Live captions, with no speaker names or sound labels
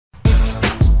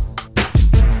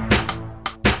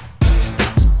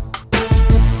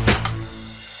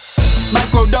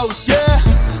Microdose, yeah.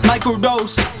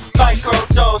 Microdose.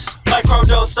 Microdose.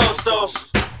 Microdose, dose,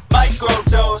 dose.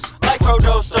 Microdose.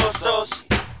 Microdose, dose, dose.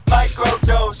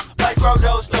 Microdose.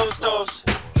 Microdose, dose, dose.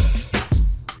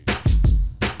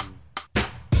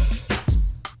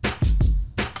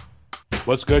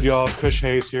 What's good, y'all? Kush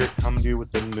Hayes here, coming to you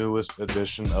with the newest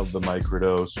edition of the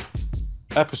Microdose,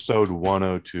 episode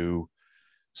 102.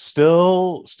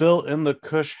 Still in the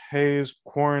Kush Hayes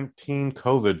quarantine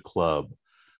COVID club.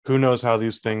 Who knows how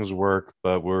these things work,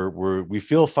 but we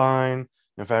feel fine.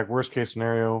 In fact, worst case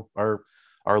scenario, our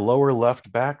lower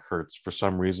left back hurts for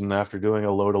some reason after doing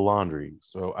a load of laundry.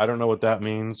 So I don't know what that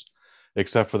means,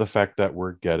 except for the fact that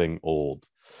we're getting old.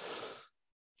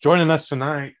 Joining us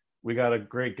tonight, we got a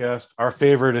great guest, our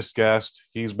favoriteest guest.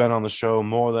 He's been on the show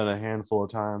more than a handful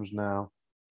of times now.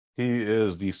 He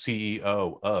is the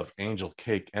CEO of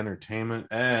Angelcake Entertainment,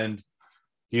 and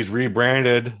he's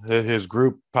rebranded his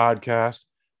group podcast,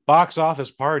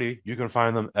 BoxOfficeParty. You can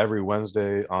find them every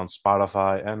Wednesday on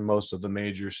Spotify and most of the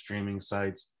major streaming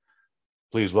sites.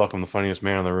 Please welcome the funniest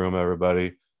man in the room,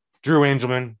 everybody, Drew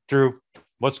Angelman. Drew,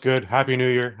 what's good? Happy New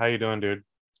Year. How you doing, dude?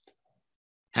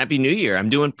 Happy New Year. I'm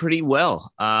doing pretty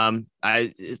well. I've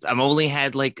only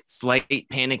had like slight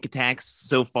panic attacks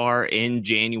so far in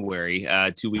January,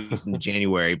 2 weeks in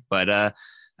January, but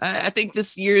I think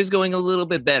this year is going a little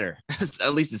bit better.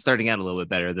 At least it's starting out a little bit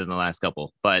better than the last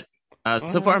couple. But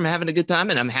so far, I'm having a good time,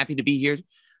 and I'm happy to be here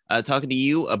talking to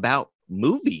you about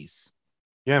movies.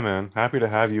 Yeah, man. Happy to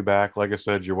have you back. Like I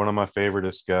said, you're one of my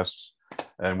favoriteest guests,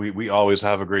 and we always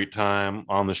have a great time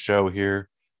on the show here.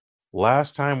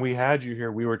 Last time we had you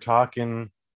here, we were talking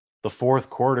the fourth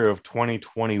quarter of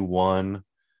 2021.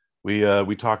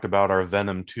 We talked about our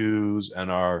Venom 2s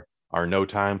and our No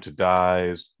Time to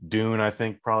Dies. Dune, I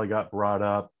think, probably got brought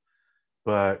up.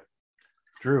 But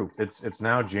Drew, it's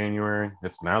now January.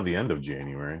 It's now the end of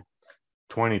January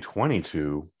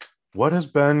 2022. What has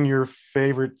been your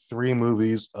favorite three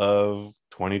movies of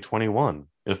 2021?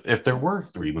 If there were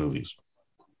three movies.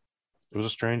 It was a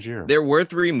strange year. There were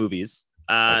three movies.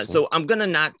 So I'm going to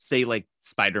not say like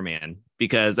Spider-Man,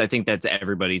 because I think that's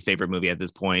everybody's favorite movie at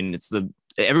this point.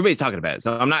 Everybody's talking about it.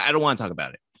 So I don't want to talk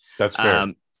about it. That's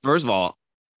fair. First of all,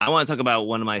 I want to talk about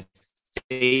one of my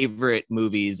favorite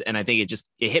movies. And I think it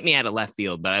hit me out of left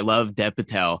field, but I love Dev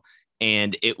Patel,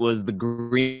 and it was The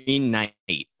Green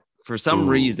Knight. For some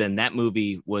reason, that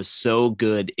movie was so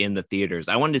good in the theaters.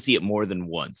 I wanted to see it more than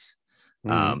once.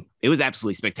 It was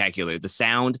absolutely spectacular. The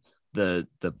sound, the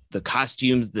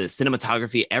costumes, the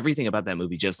cinematography, everything about that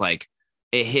movie, just like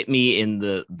it hit me in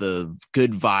the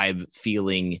good vibe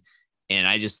feeling, and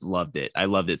I just loved it. I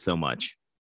loved it so much.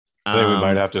 I think we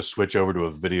might have to switch over to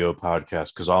a video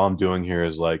podcast, because all I'm doing here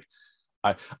is like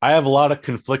I have a lot of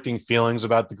conflicting feelings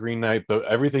about The Green Knight, but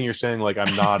everything you're saying, like,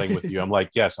 I'm nodding with you. I'm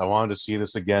like, yes, I wanted to see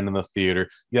this again in the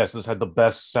theater. Yes, this had the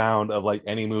best sound of like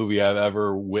any movie I've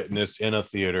ever witnessed in a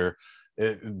theater.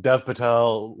 Dev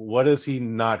Patel, what is he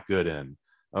not good in?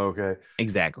 Okay,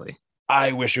 exactly.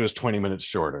 I wish it was 20 minutes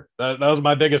shorter. That was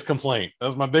my biggest complaint.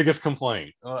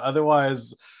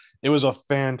 Otherwise, it was a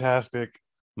fantastic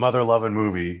mother-loving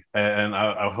movie, and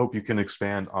I hope you can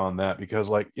expand on that, because,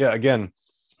 like, yeah, again,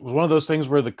 it was one of those things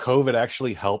where the COVID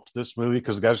actually helped this movie,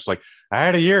 because the guy's just like, I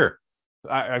had a year.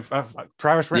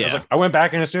 Travis, yeah. I went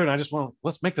back in the studio and I just want,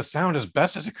 let's make the sound as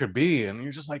best as it could be, and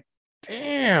you're just like,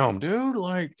 damn, dude,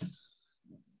 like.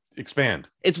 Expand.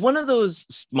 It's one of those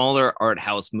smaller art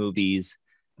house movies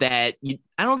that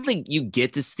I don't think you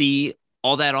get to see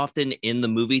all that often in the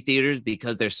movie theaters,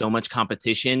 because there's so much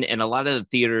competition, and a lot of the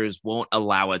theaters won't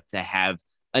allow it to have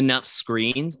enough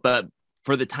screens. But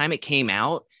for the time it came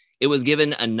out, it was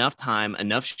given enough time,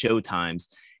 enough show times.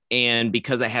 And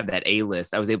because I have that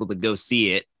A-list, I was able to go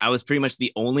see it. I was pretty much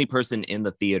the only person in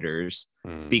the theaters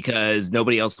because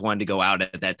nobody else wanted to go out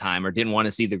at that time or didn't want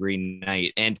to see The Green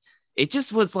Knight. And it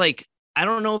just was like, I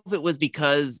don't know if it was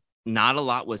because not a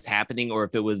lot was happening or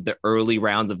if it was the early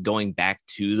rounds of going back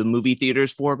to the movie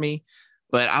theaters for me.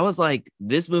 But I was like,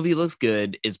 this movie looks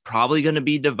good. It's probably going to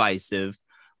be divisive.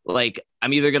 Like,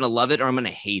 I'm either going to love it or I'm going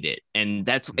to hate it. And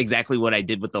that's exactly what I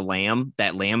did with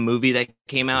that Lamb movie that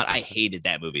came out. I hated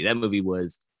that movie. That movie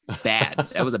was bad.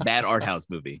 That was a bad art house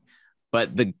movie.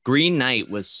 But The Green Knight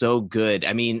was so good.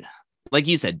 I mean, like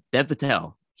you said, Dev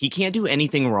Patel, he can't do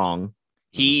anything wrong.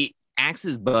 He acts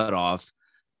his butt off.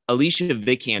 Alicia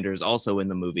Vikander is also in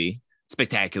the movie.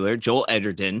 Spectacular. Joel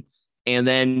Edgerton. And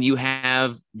then you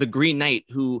have the Green Knight,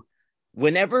 who,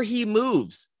 whenever he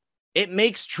moves, it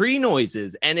makes tree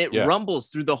noises and it rumbles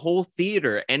through the whole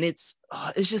theater. And it's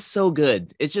just so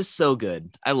good. It's just so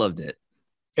good. I loved it.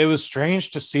 It was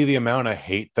strange to see the amount of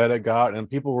hate that it got. And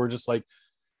people were just like,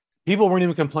 people weren't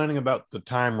even complaining about the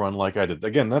time run like I did.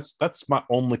 Again, that's my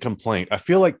only complaint. I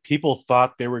feel like people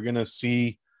thought they were gonna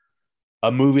see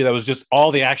a movie that was just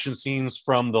all the action scenes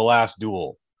from the last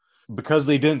duel, because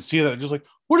they didn't see that. Just like,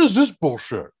 what is this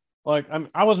bullshit? Like,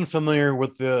 I wasn't familiar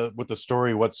with the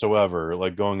story whatsoever.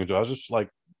 Like going into, I was just like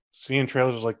seeing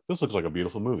trailers. Like, this looks like a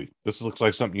beautiful movie. This looks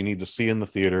like something you need to see in the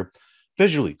theater.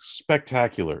 Visually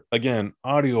spectacular. Again,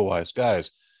 audio wise,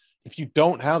 guys, if you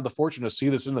don't have the fortune to see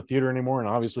this in the theater anymore, and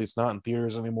obviously it's not in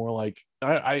theaters anymore, like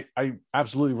I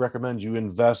absolutely recommend you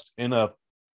invest in a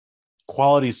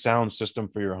quality sound system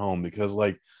for your home, because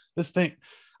like this thing,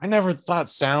 I never thought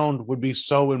sound would be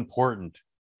so important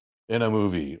in a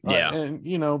movie. Yeah.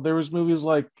 And there was movies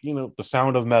like The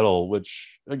Sound of Metal,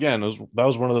 which again that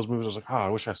was one of those movies I was like, I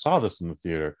wish I saw this in the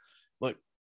theater. Like,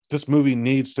 this movie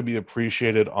needs to be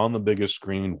appreciated on the biggest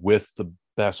screen with the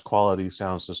best quality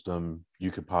sound system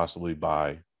you could possibly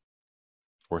buy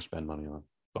or spend money on.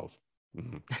 Both.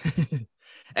 Mm-hmm.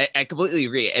 I completely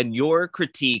agree. And your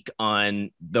critique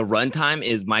on the runtime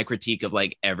is my critique of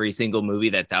like every single movie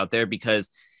that's out there, because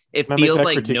it feels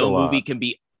like no movie can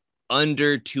be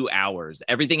under 2 hours.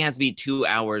 Everything has to be 2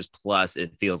 hours plus,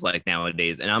 it feels like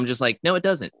nowadays. And I'm just like, no, it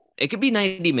doesn't. It could be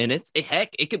 90 minutes.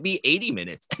 Heck, it could be 80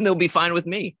 minutes and it'll be fine with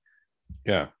me.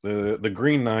 Yeah. The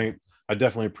Green Knight, I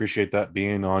definitely appreciate that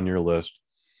being on your list.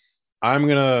 I'm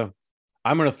gonna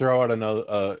throw out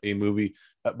another a movie.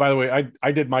 By the way,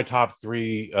 I did my top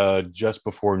 3 just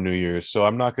before New Year's, so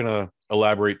I'm not gonna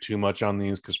elaborate too much on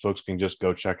these because folks can just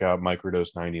go check out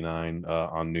Microdose 99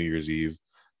 on New Year's Eve.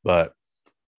 But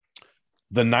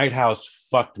The Night House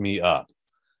fucked me up.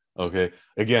 Okay,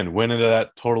 again, went into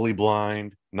that totally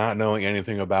blind, not knowing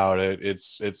anything about it.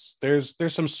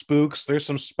 There's some spooks, there's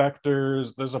some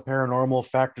specters, there's a paranormal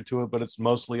factor to it, but it's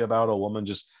mostly about a woman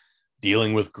just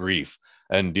dealing with grief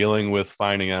and dealing with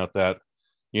finding out that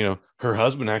her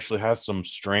husband actually has some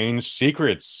strange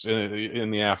secrets in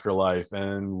the afterlife,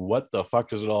 and what the fuck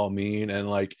does it all mean? And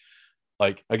like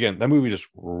again, that movie just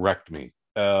wrecked me.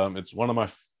 It's one of my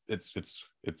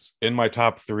it's in my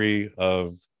top 3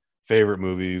 of favorite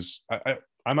movies.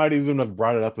 I might even have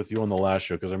brought it up with you on the last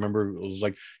show, because I remember it was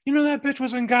like, that bitch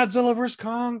was in Godzilla vs.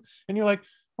 Kong, and you're like,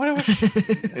 what was she?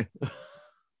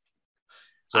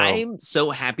 So, I'm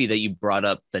so happy that you brought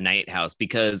up The Night House,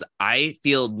 because I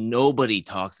feel nobody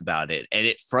talks about it. And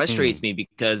it frustrates me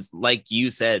because, like you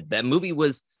said, that movie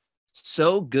was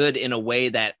so good in a way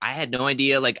that I had no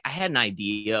idea. Like, I had an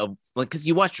idea of, like, because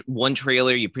you watch one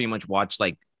trailer, you pretty much watch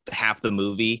like half the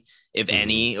movie, if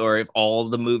any, or if all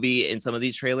the movie in some of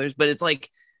these trailers. But it's like,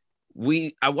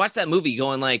 I watched that movie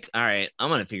going like, all right, I'm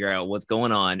going to figure out what's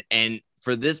going on. And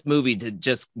for this movie to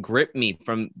just grip me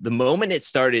from the moment it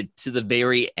started to the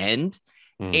very end,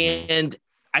 and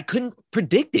I couldn't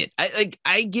predict it.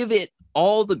 I give it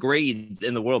all the grades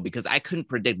in the world because I couldn't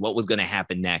predict what was going to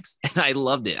happen next. And I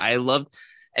loved it.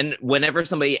 And whenever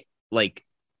somebody like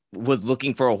was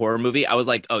looking for a horror movie, I was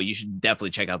like, oh, you should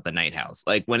definitely check out The Night House.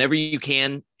 Like, whenever you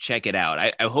can, check it out.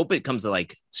 I hope it comes to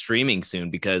like streaming soon,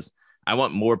 because I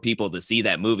want more people to see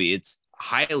that movie. It's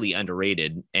highly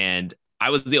underrated. And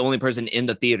I was the only person in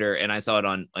the theater, and I saw it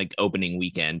on like opening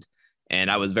weekend. And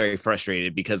I was very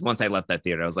frustrated because once I left that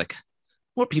theater, I was like,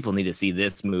 more people need to see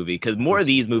this movie, because more of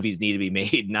these movies need to be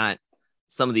made, not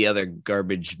some of the other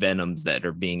garbage Venoms that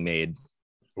are being made.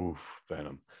 Oof,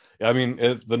 Venom. I mean,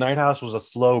 The Night House was a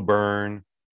slow burn.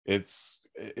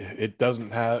 It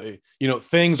doesn't have,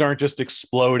 things aren't just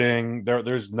exploding.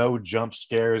 There's no jump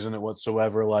scares in it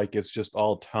whatsoever. Like, it's just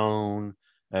all tone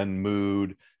and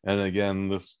mood. And again,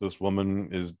 this woman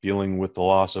is dealing with the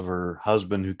loss of her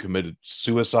husband, who committed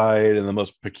suicide in the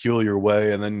most peculiar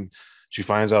way. And then she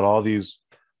finds out all these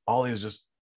just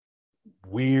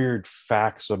weird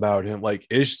facts about him. Like,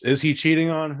 is he cheating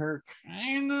on her?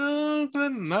 Kind of,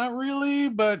 but not really.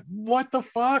 But what the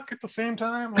fuck at the same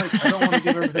time? Like, I don't want to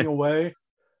give everything away.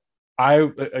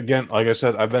 Again, like I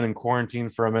said, I've been in quarantine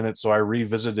for a minute, so I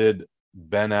revisited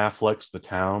Ben Affleck's The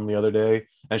Town the other day,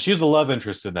 and she's the love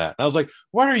interest in that. And I was like,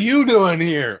 what are you doing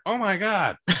here? Oh my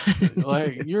god.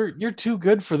 Like, you're too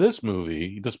good for this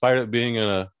movie, despite it being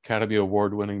an Academy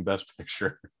Award-winning Best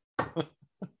Picture.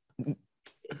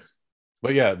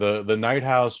 But yeah, the Night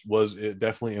House was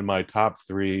definitely in my top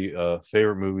 3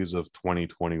 favorite movies of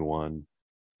 2021.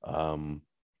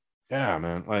 Yeah,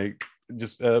 man, like,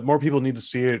 just more people need to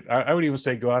see it. I would even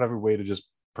say go out of your way to just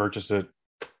purchase it,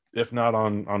 if not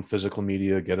on physical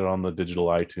media, get it on the digital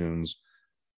iTunes.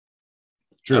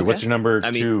 Drew, okay. What's your number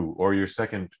 2 or your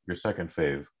second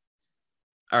fave?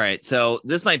 All right, so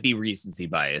this might be recency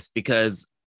bias because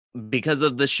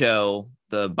of the show,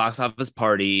 the Box Office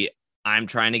Party. I'm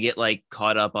trying to get like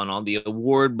caught up on all the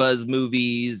award buzz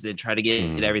movies and try to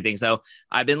get everything. So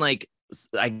I've been like,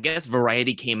 I guess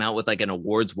Variety came out with like an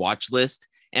awards watch list,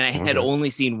 and I had only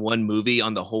seen one movie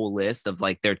on the whole list of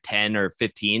like their 10 or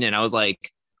 15. And I was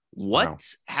like, what? Wow.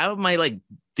 How am I like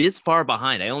this far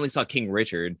behind? I only saw King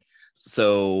Richard.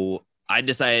 So I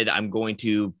decided I'm going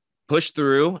to push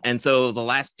through. And so the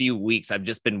last few weeks, I've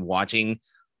just been watching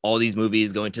all these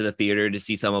movies, going to the theater to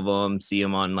see some of them, see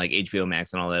them on like HBO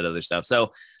Max and all that other stuff.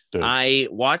 So Dude. I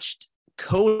watched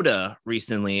Coda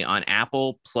recently on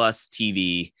Apple Plus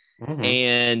TV,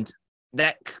 and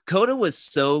that Coda was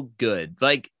so good.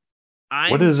 Like,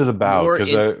 what is it about?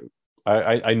 Because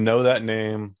I know that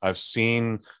name. I've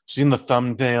seen the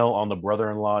thumbnail on the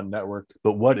Brother-in-Law Network,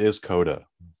 but what is Coda?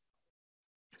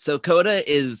 So Coda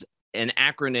is an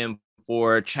acronym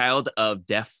for Child of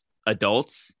Deaf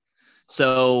Adults.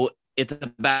 So it's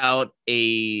about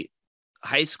a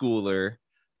high schooler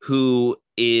who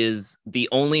is the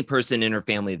only person in her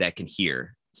family that can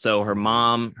hear. So her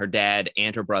mom, her dad,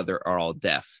 and her brother are all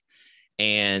deaf.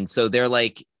 And so they're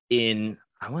like in,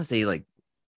 I want to say like,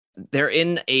 they're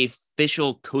in a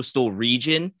official coastal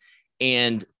region,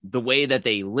 and the way that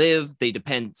they live, they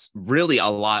depend really a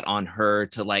lot on her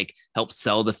to like help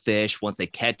sell the fish once they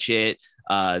catch it.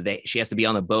 She has to be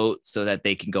on the boat so that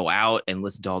they can go out and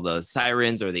listen to all the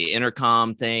sirens or the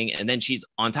intercom thing. And then she's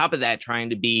on top of that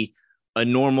trying to be a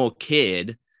normal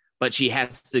kid, but she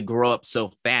has to grow up so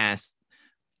fast.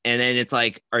 And then it's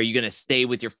like, are you going to stay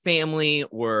with your family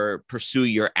or pursue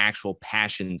your actual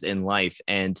passions in life?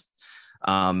 And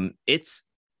it's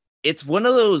one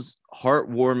of those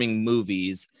heartwarming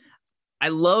movies. I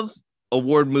love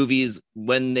award movies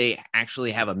when they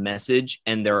actually have a message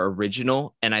and they're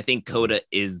original. And I think Coda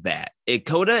is that.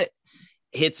 Coda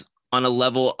hits on a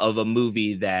level of a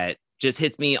movie that just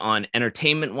hits me on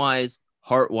entertainment wise,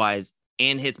 heart wise,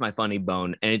 and hits my funny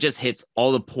bone. And it just hits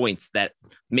all the points that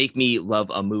make me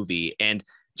love a movie. And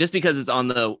just because it's on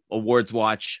the awards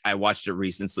watch, I watched it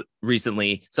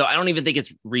recently. So I don't even think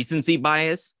it's recency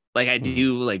bias. Like I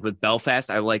do, like with Belfast,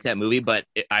 I like that movie, but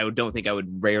I don't think I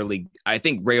would rarely I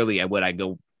would I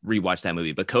go rewatch that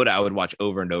movie. But Coda, I would watch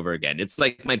over and over again. It's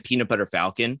like my Peanut Butter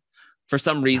Falcon. For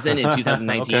some reason in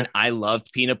 2019, okay. I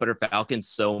loved Peanut Butter Falcon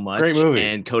so much. Great movie.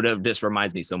 And Coda just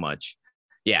reminds me so much.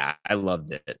 Yeah, I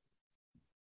loved it.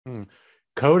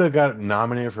 Coda got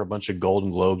nominated for a bunch of Golden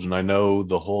Globes, and I know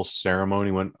the whole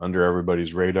ceremony went under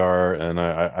everybody's radar. And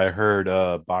I heard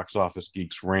Box Office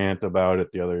Geeks rant about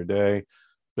it the other day.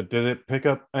 But did it pick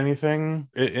up anything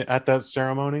at that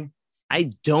ceremony?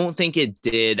 I don't think it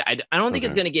did. I don't think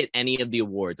it's going to get any of the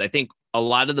awards. I think a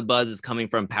lot of the buzz is coming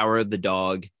from Power of the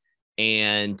Dog,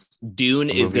 and Dune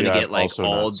is going to get like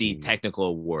all the technical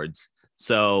awards.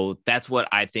 So that's what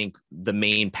I think the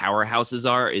main powerhouses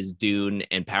are, is Dune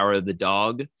and Power of the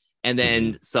Dog. And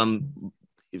then some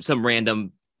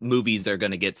random movies are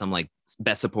going to get some like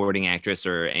best supporting actress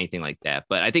or anything like that.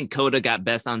 But I think Coda got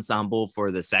best ensemble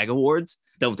for the SAG Awards.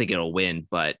 Don't think it'll win,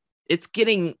 but it's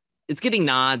getting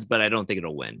nods, but I don't think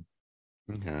it'll win.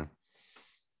 Okay.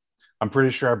 I'm pretty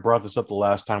sure I brought this up the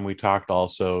last time we talked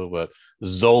also, but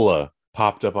Zola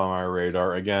popped up on my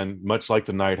radar again, much like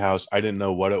The Night House. I didn't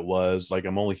know what it was. Like,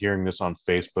 I'm only hearing this on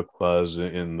Facebook Buzz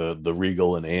in the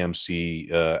Regal and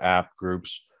AMC app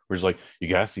groups. Where it's like, you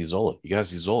guys see Zola, you guys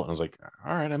see Zola. And I was like,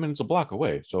 all right, I mean, it's a block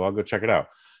away, so I'll go check it out.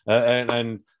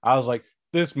 And I was like,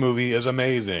 this movie is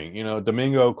amazing. You know,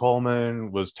 Domingo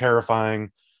Coleman was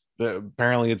terrifying.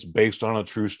 Apparently it's based on a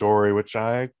true story, which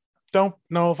I don't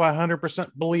know if I 100%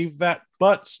 believe that,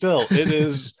 but still, it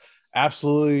is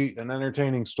absolutely an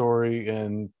entertaining story,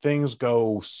 and things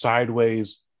go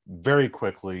sideways very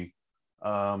quickly.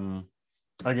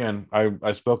 Again,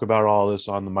 I spoke about all this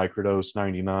on the Microdose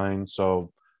 99,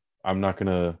 so I'm not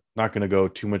gonna go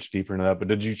too much deeper into that. But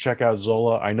did you check out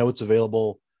Zola? I know it's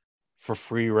available for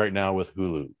free right now with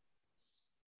Hulu.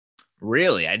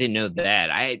 Really? I didn't know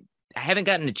that. I haven't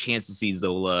gotten a chance to see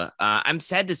Zola. I'm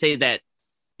sad to say that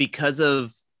because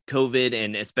of COVID,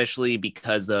 and especially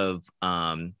because of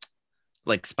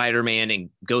like Spider-Man and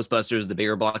Ghostbusters, the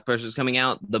bigger blockbusters coming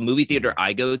out, the movie theater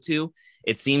I go to,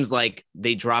 it seems like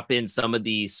they drop in some of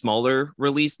the smaller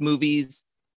released movies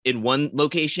in one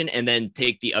location and then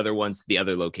take the other ones to the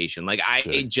other location. Like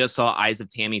I just saw Eyes of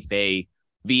Tammy Faye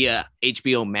via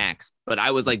HBO Max, but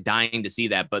I was like dying to see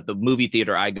that. But the movie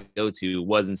theater I go to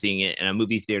wasn't seeing it, and a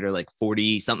movie theater like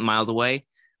 40 something miles away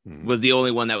was the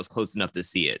only one that was close enough to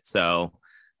see it. So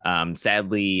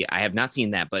sadly, I have not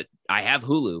seen that, but I have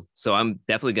Hulu, so I'm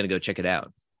definitely going to go check it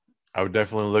out. I would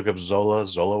definitely look up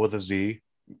Zola with a Z,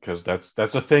 because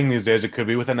that's a thing these days. It could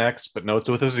be with an X, but no, it's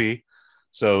with a Z.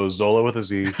 So Zola with a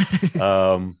Z.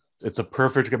 it's a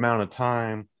perfect amount of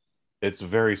time. It's a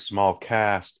very small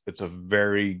cast. It's a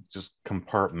very just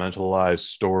compartmentalized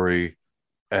story.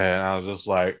 And I was just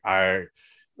like,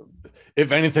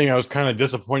 if anything, I was kind of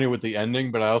disappointed with the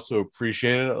ending, but I also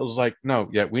appreciated it. I was like, no,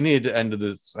 yeah, we needed to end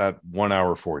this at 1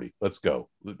 hour 40. Let's go.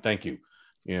 Thank you.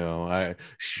 You know,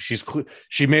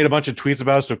 she made a bunch of tweets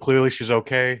about it, so clearly she's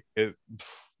okay.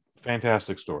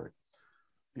 Fantastic story.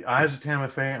 The Eyes of Tammy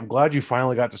Faye. I'm glad you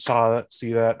finally got to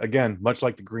see that. Again, much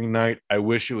like the Green Knight, I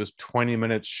wish it was 20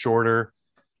 minutes shorter,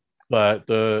 but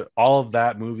all of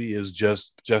that movie is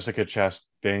just Jessica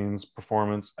Chastain's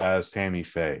performance as Tammy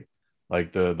Faye.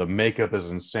 Like the makeup is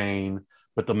insane,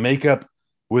 but the makeup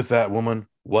with that woman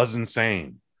was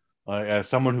insane. Like, as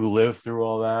someone who lived through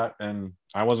all that, and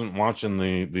I wasn't watching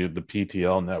the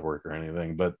PTL network or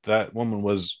anything, but that woman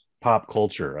was pop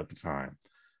culture at the time.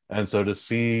 And so to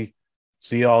see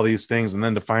all these things and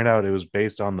then to find out it was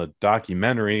based on the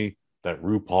documentary that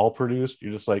RuPaul produced,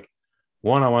 you're just like,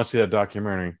 one, I want to see that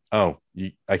documentary. Oh,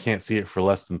 I can't see it for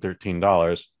less than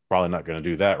 $13. Probably not going to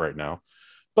do that right now.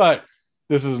 But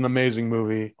this is an amazing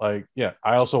movie. Like, yeah,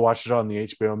 I also watched it on the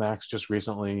HBO Max just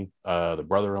recently, the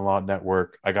Brother-in-Law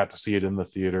Network. I got to see it in the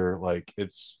theater. Like,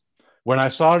 when I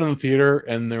saw it in the theater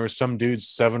and there was some dude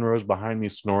 7 rows behind me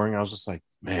snoring, I was just like,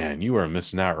 man, you are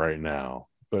missing out right now.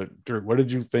 But Dirk, what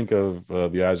did you think of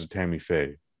The Eyes of Tammy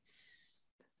Faye?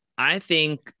 I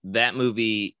think that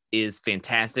movie is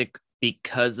fantastic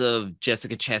because of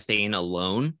Jessica Chastain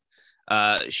alone.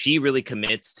 She really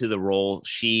commits to the role.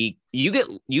 You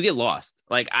get lost.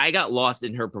 Like, I got lost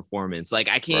in her performance. Like,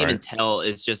 I can't even tell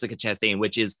it's Jessica Chastain,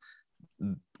 which is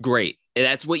great.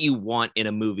 That's what you want in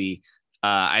a movie.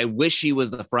 I wish she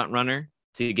was the front runner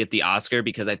to get the Oscar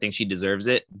because I think she deserves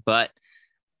it. But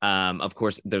of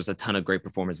course, there's a ton of great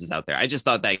performances out there. I just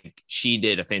thought that she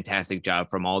did a fantastic job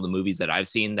from all the movies that I've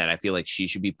seen, that I feel like she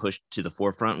should be pushed to the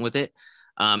forefront with it.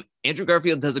 Andrew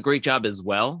Garfield does a great job as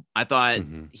well. I thought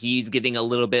he's getting a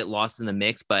little bit lost in the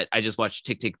mix, but I just watched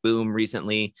Tick, Tick, Boom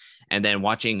recently, and then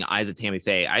watching Eyes of Tammy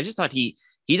Faye. I just thought he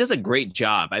does a great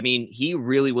job. I mean, he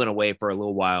really went away for a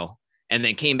little while and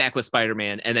then came back with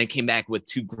Spider-Man and then came back with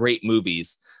 2 great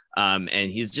movies. And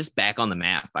he's just back on the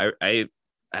map.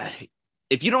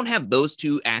 If you don't have those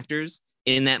 2 actors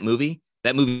in that movie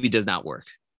does not work,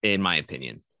 in my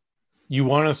opinion. You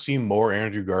want to see more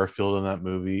Andrew Garfield in that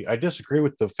movie. I disagree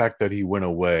with the fact that he went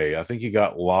away. I think he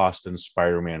got lost in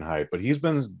Spider-Man hype, but he's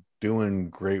been doing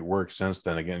great work since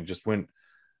then. Again, just went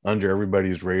under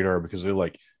everybody's radar because they're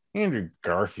like, Andrew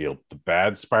Garfield, the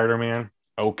bad Spider-Man?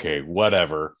 Okay,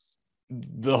 whatever.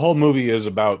 The whole movie is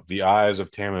about the eyes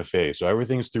of Tammy Faye, so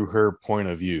everything's through her point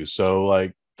of view. So,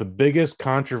 like, the biggest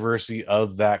controversy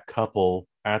of that couple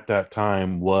at that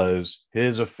time was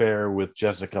his affair with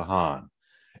Jessica Hahn.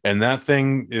 And that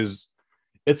thing it's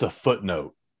a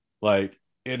footnote. Like,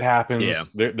 it happens.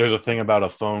 Yeah. There's a thing about a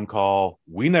phone call.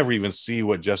 We never even see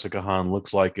what Jessica Hahn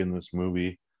looks like in this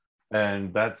movie.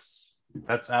 And that's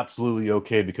absolutely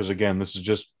okay, because again, this is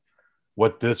just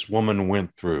what this woman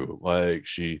went through. Like,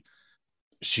 she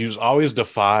was always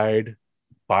defied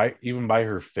by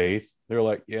her faith. They're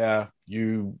like, yeah,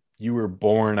 you were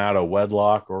born out of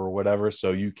wedlock or whatever,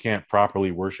 so you can't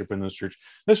properly worship in this church.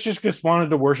 This chick just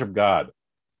wanted to worship God.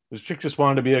 This chick just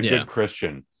wanted to be a good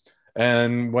Christian.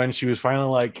 And when she was finally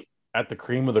like at the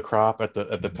cream of the crop, at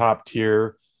the top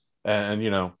tier,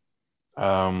 and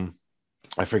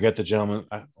I forget the gentleman.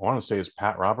 I want to say it's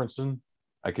Pat Robertson.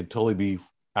 I could totally be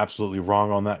absolutely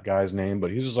wrong on that guy's name,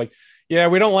 but he's just like, yeah,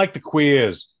 we don't like the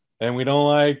queers, and we don't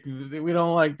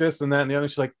like this and that and the other.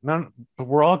 She's like, no, but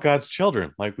we're all God's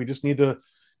children. Like, we just need to.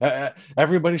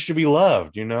 Everybody should be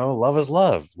loved. Love is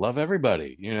love. Love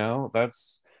everybody.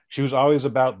 She was always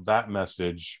about that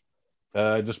message,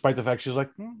 despite the fact she's like,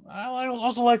 I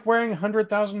also like wearing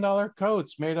 $100,000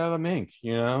 coats made out of mink.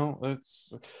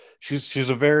 She's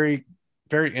a very,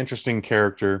 very interesting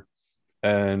character,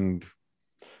 and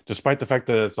despite the fact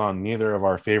that it's on neither of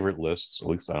our favorite lists, at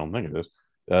least I don't think it is,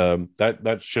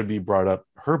 that should be brought up.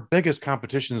 Her biggest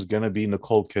competition is going to be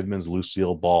Nicole Kidman's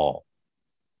Lucille Ball,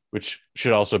 which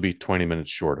should also be 20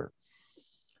 minutes shorter.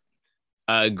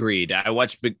 Agreed. I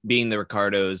watched Being the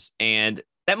Ricardos, and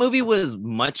that movie was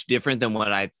much different than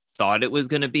what I thought it was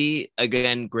going to be.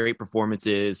 Again, great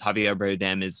performances. Javier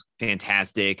Bardem is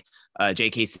fantastic.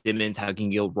 J.K. Simmons, How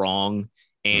Can You Go Wrong?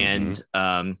 And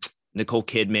Nicole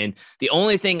Kidman. The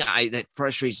only thing that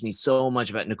frustrates me so much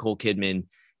about Nicole Kidman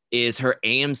is her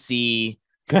AMC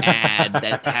ad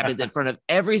that happens in front of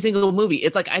every single movie.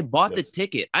 It's like, I bought the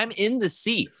ticket. I'm in the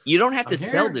seat. You don't have to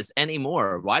sell this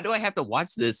anymore. Why do I have to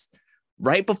watch this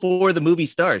right before the movie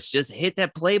starts. Just hit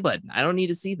that play button. I don't need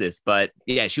to see this. But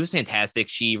yeah, she was fantastic.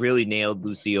 She really nailed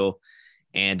Lucille.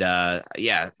 And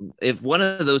yeah, if one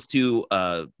of those two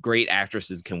great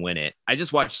actresses can win it, I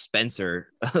just watched Spencer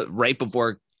right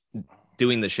before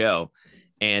doing the show,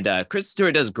 and Kristen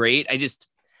Stewart does great.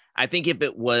 I think if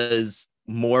it was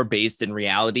more based in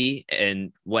reality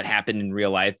and what happened in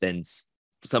real life than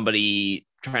somebody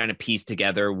trying to piece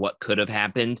together what could have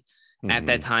happened at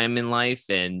that time in life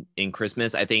and in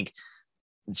Christmas, I think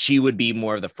she would be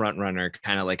more of the front runner,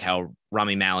 kind of like how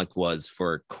Rami Malek was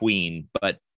for Queen.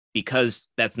 But because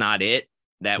that's not it,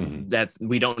 that's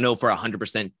we don't know for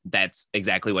 100% that's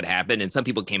exactly what happened. And some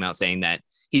people came out saying that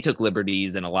he took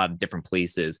liberties in a lot of different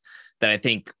places, that I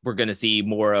think we're going to see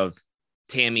more of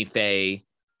Tammy Faye,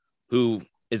 who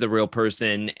is a real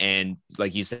person. And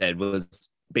like you said, was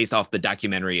based off the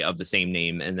documentary of the same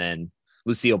name. And then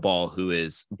Lucille Ball, who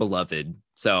is beloved.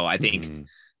 So I think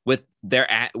with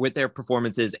their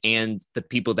performances and the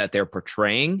people that they're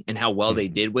portraying and how well they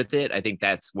did with it, I think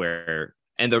that's where,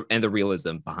 and the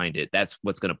realism behind it, that's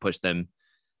what's going to push them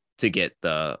to get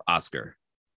the Oscar.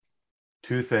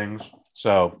 Two things.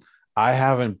 So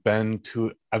I've been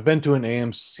to an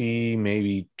AMC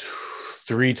maybe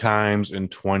 3 times in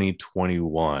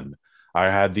 2021.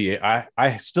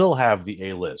 I still have the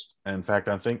A list. In fact,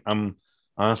 I think I'm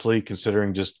honestly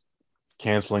considering just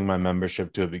canceling my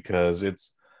membership to it, because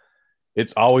it's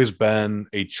always been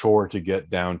a chore to get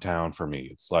downtown for me.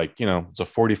 It's like, it's a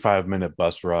 45-minute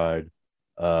bus ride.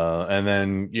 And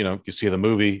then, you see the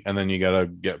movie, and then you got to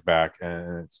get back,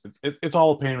 and it's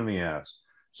all a pain in the ass.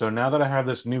 So now that I have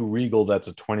this new Regal that's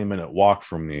a 20-minute walk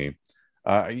from me,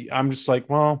 I'm just like,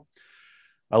 well,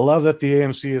 I love that the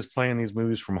AMC is playing these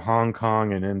movies from Hong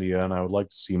Kong and India, and I would like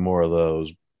to see more of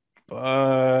those. But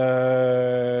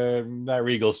that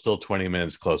Regal's still 20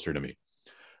 minutes closer to me.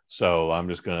 So I'm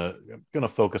just gonna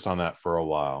focus on that for a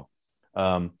while.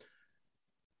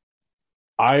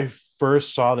 I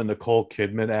first saw the Nicole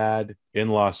Kidman ad in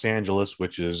Los Angeles,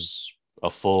 which is a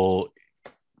full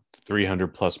 300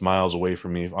 plus miles away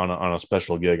from me, on a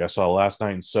special gig I saw last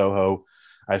night in Soho.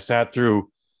 I sat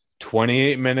through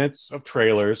 28 minutes of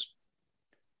trailers.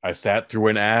 I sat through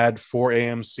an ad for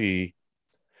AMC.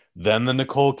 Then the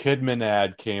Nicole Kidman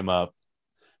ad came up.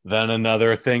 Then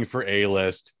another thing for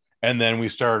A-List. And then we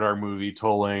started our movie,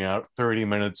 tolling out 30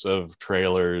 minutes of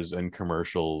trailers and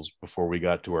commercials before we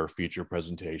got to our feature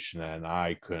presentation. And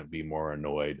I couldn't be more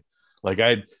annoyed. Like,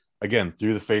 again,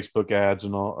 through the Facebook ads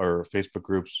and all, or Facebook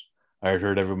groups, I had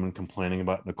heard everyone complaining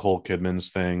about Nicole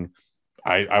Kidman's thing.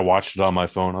 I watched it on my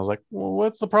phone. I was like, well,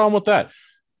 what's the problem with that?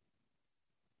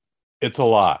 It's a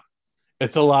lot.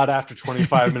 It's a lot after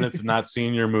 25 minutes of not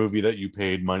seeing your movie that you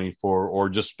paid money for or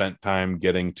just spent time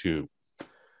getting to.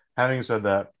 Having said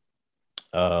that,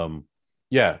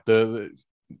 yeah, the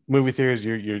movie theaters,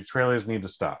 your trailers need to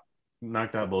stop.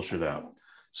 Knock that bullshit out.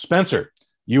 Spencer,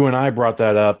 you and I brought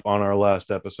that up on our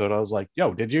last episode. I was like,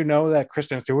 yo, did you know that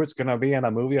Kristen Stewart's going to be in a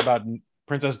movie about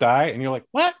Princess Di? And you're like,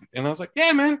 what? And I was like,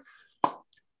 yeah, man.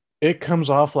 It comes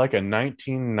off like a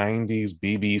 1990s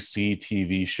BBC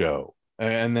TV show.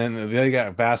 And then they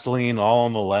got Vaseline all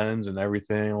on the lens and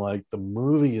everything. Like, the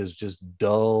movie is just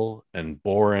dull and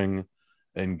boring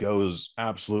and goes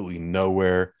absolutely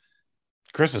nowhere.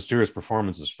 Kristen Stewart's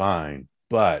performance is fine,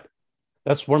 but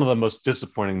that's one of the most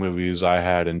disappointing movies I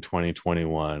had in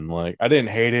 2021. Like, I didn't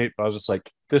hate it, but I was just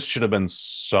like, this should have been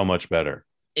so much better.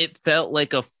 It felt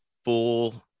like a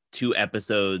full 2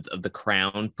 episodes of The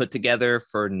Crown put together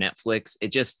for Netflix. It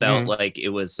just felt like it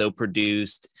was so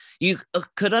produced. You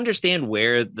could understand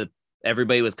where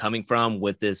everybody was coming from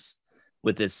with this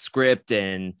script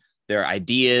and their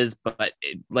ideas, but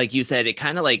like you said, it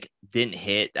kind of like didn't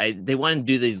hit. They wanted to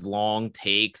do these long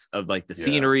takes of like the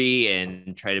scenery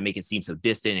and try to make it seem so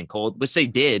distant and cold, which they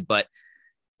did, but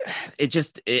it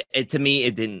to me,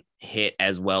 it didn't hit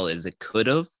as well as it could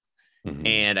have.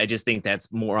 And I just think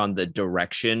that's more on the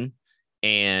direction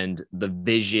and the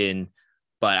vision.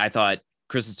 But I thought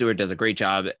Kristen Stewart does a great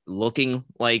job looking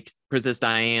like Princess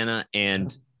Diana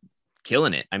and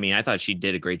killing it. I mean, I thought she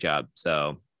did a great job.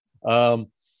 So,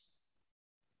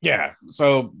 yeah.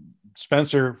 So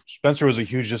Spencer was a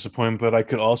huge disappointment, but I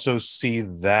could also see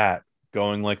that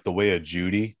going like the way of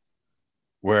Judy,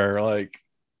 where like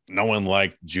no one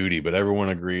liked Judy, but everyone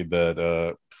agreed that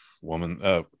it wasn't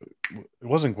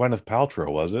Gwyneth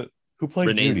Paltrow, was it? Who played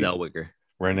Renee Judy? Zellweger.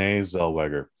 Renee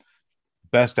Zellweger,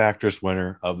 best actress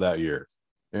winner of that year,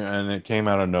 and it came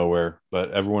out of nowhere.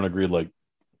 But everyone agreed. Like,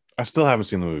 I still haven't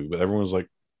seen the movie, but everyone was like,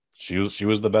 she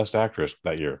was the best actress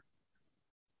that year.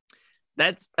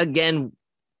 That's again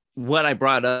what I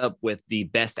brought up with the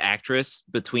best actress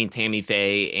between Tammy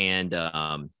Faye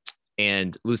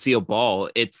and Lucille Ball.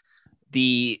 It's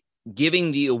the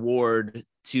giving the award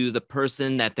to the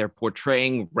person that they're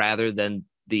portraying rather than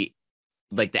the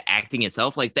acting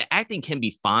itself. Like the acting can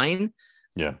be fine,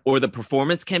 Yeah. or the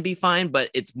performance can be fine, but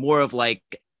it's more of like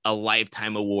a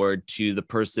lifetime award to the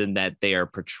person that they are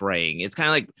portraying. It's kind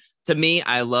of like, to me,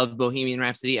 I love Bohemian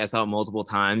Rhapsody. I saw it multiple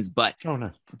times, but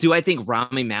No. do I think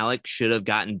Rami Malek should have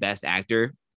gotten Best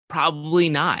Actor? Probably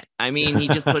not. I mean, he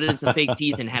just put in some fake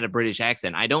teeth and had a British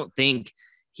accent. I don't think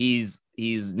he's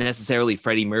necessarily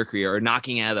Freddie Mercury or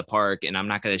knocking out of the park. And I'm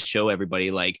not going to show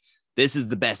everybody like this is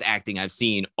the best acting I've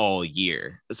seen all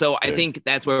year. So I think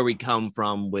that's where we come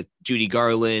from with Judy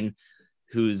Garland,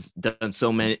 who's done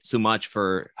so much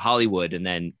for Hollywood, and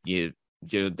then you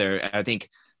there. I think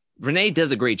Renee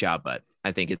does a great job, but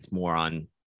I think it's more on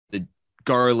the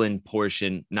Garland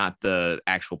portion, not the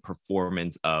actual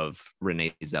performance of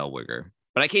Renee Zellweger.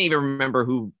 But I can't even remember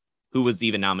who was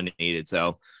even nominated.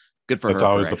 So good for her. That's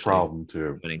always the problem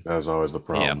too. Winning. That's always the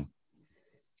problem. Yeah.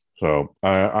 So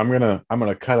I'm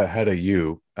gonna cut ahead of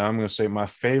you. I'm gonna say my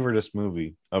favoriteest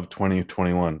movie of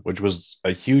 2021, which was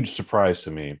a huge surprise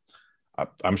to me.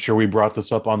 I'm sure we brought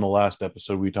this up on the last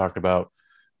episode. We talked about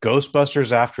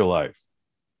Ghostbusters Afterlife.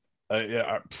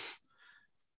 I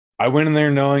went in there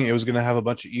knowing it was going to have a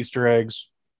bunch of Easter eggs,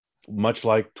 much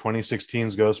like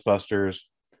 2016's Ghostbusters,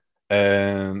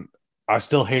 and I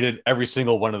still hated every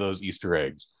single one of those Easter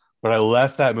eggs. But I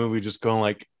left that movie just going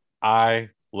like, I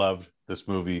loved this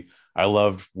movie. I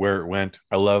loved where it went.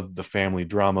 I loved the family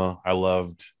drama. I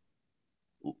loved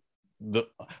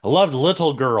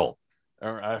Little Girl.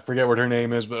 Or I forget what her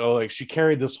name is, but like she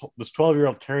carried this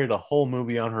 12-year-old carried a whole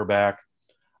movie on her back.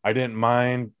 I didn't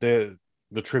mind the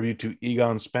tribute to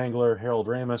Egon Spengler, Harold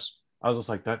Ramis. I was just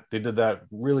like that. They did that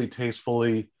really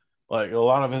tastefully. Like a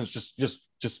lot of it is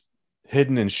just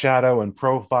hidden in shadow and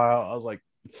profile. I was like,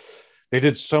 they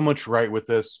did so much right with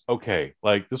this. Okay,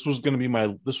 like this was going to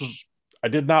be I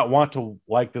did not want to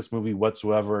like this movie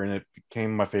whatsoever, and it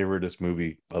became my favoriteest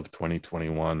movie of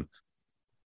 2021.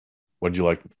 What'd you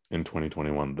like in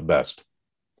 2021 the best?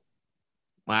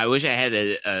 Well, I wish I had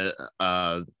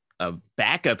a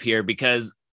backup here,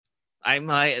 because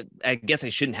I guess I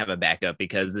shouldn't have a backup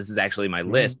because this is actually my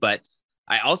list, but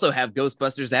I also have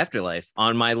Ghostbusters Afterlife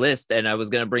on my list, and I was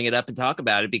going to bring it up and talk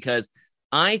about it because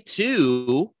I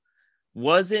too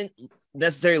wasn't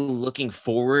necessarily looking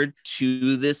forward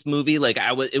to this movie. Like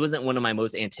it wasn't one of my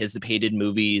most anticipated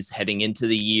movies heading into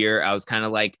the year. I was kind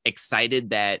of like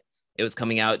excited that it was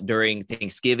coming out during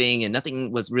Thanksgiving and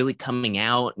nothing was really coming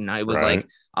out. And I was like,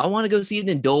 I want to go see it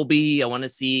in Dolby. I want to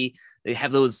see they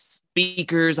have those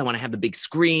speakers. I want to have the big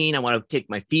screen. I want to kick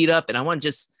my feet up and I want to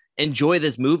just enjoy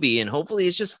this movie. And hopefully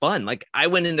it's just fun. Like I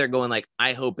went in there going like,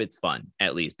 I hope it's fun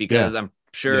at least, because I'm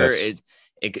sure it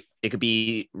could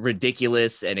be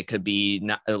ridiculous and it could be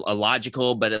not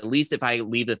illogical, but at least if I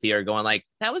leave the theater going like,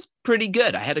 that was pretty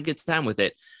good, I had a good time with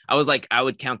it, I was like, I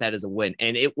would count that as a win.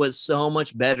 And it was so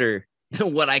much better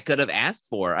than what I could have asked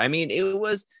for. I mean, it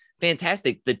was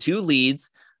fantastic. The two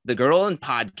leads, the girl in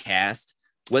podcast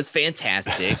was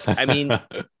fantastic. I mean,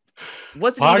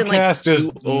 wasn't podcast even like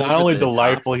is not only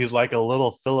delightful, top. he's like a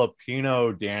little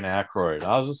Filipino Dan Aykroyd.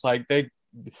 I was just like,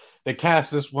 they cast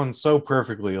this one so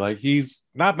perfectly. Like he's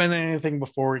not been in anything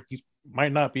before, he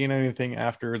might not be in anything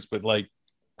afterwards, but like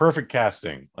perfect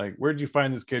casting. Like, where'd you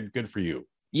find this kid? Good for you.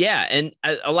 Yeah, and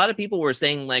a lot of people were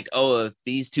saying like, oh, if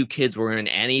these two kids were in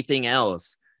anything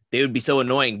else, they would be so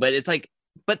annoying. But it's like,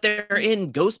 but they're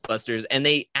in Ghostbusters and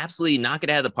they absolutely knock it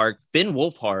out of the park. Finn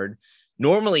Wolfhard,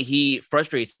 normally he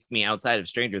frustrates me outside of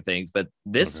Stranger Things, but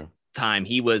this time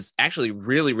he was actually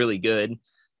really, really good.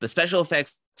 The special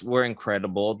effects were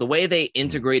incredible. The way they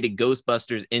integrated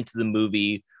Ghostbusters into the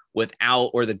movie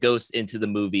or the ghosts into the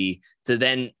movie to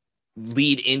then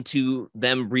lead into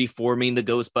them reforming the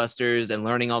Ghostbusters and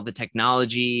learning all the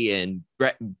technology and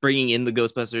bringing in the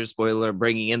Ghostbusters,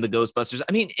 bringing in the Ghostbusters.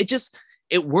 I mean,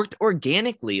 it worked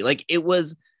organically. Like it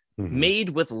was made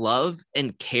with love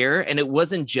and care. And it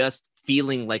wasn't just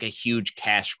feeling like a huge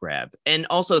cash grab. And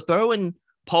also throw in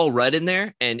Paul Rudd in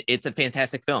there and it's a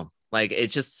fantastic film. Like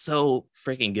it's just so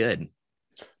freaking good.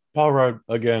 Paul Rudd,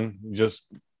 again,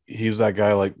 he's that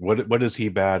guy. Like, what is he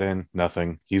bad in?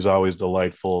 Nothing. He's always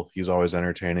delightful. He's always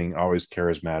entertaining, always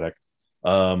charismatic.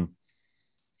 And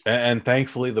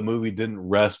thankfully, the movie didn't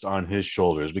rest on his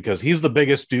shoulders because he's the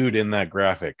biggest dude in that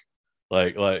graphic,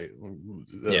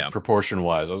 proportion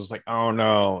wise. I was just like, oh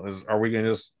no, are we gonna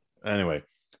just anyway?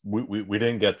 We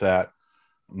didn't get that.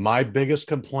 My biggest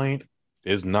complaint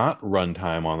is not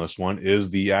runtime on this one. Is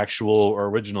the actual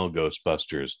original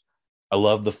Ghostbusters. I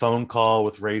love the phone call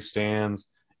with Ray Stantz.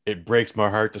 It breaks my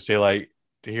heart to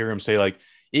hear him say like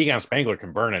Egon Spangler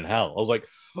can burn in hell. I was like,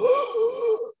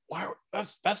 why?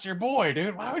 That's your boy,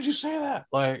 dude. Why would you say that?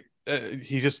 Like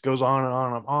he just goes on and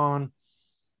on and on.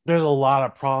 There's a lot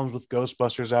of problems with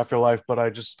Ghostbusters Afterlife, but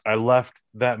I left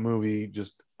that movie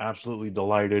just absolutely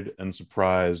delighted and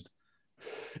surprised.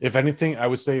 If anything, I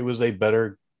would say it was the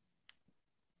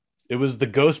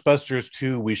Ghostbusters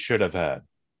 2 we should have had.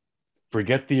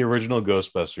 Forget the original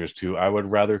Ghostbusters 2. I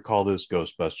would rather call this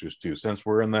Ghostbusters 2, since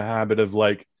we're in the habit of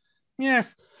like, yeah,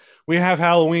 we have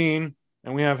Halloween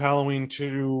and we have Halloween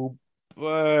 2,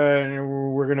 but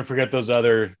we're going to forget those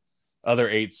other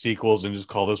 8 sequels and just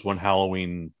call this one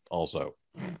Halloween also.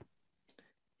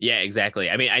 Yeah, exactly.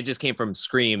 I mean, I just came from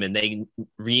Scream and they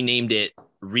renamed it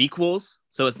Requels.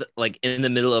 So it's like in the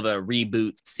middle of a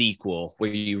reboot sequel where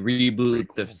you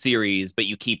reboot the series, but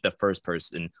you keep the first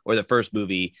person or the first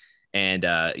movie. And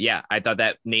yeah, I thought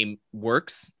that name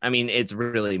works. I mean, it's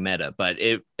really meta, but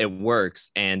it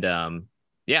works. And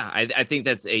yeah, I think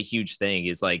that's a huge thing.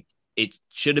 Is like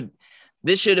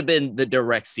this should have been the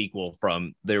direct sequel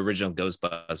from the original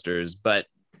Ghostbusters. But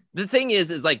the thing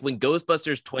is like when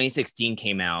Ghostbusters 2016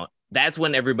 came out, that's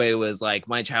when everybody was like,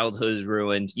 my childhood is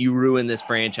ruined. You ruined this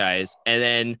franchise. And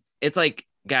then it's like,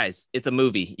 guys, it's a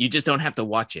movie. You just don't have to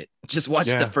watch it. Just watch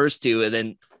the first 2 and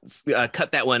then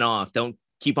cut that one off. Don't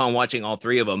keep on watching all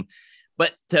 3 of them.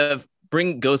 But to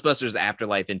bring Ghostbusters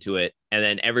Afterlife into it, and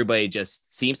then everybody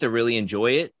just seems to really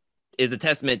enjoy it, is a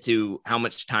testament to how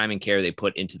much time and care they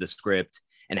put into the script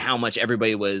and how much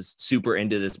everybody was super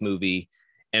into this movie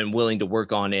and willing to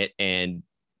work on it and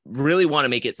really want to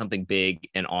make it something big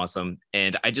and awesome.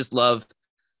 And I just love,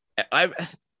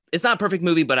 it's not a perfect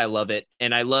movie, but I love it.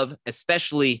 And I love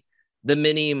especially the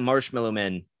mini marshmallow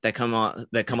men that come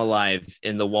alive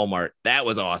in the Walmart. That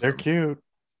was awesome. They're cute.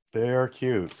 They are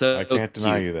cute. So I can't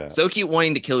deny you that. So cute,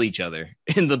 wanting to kill each other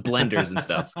in the blenders and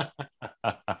stuff.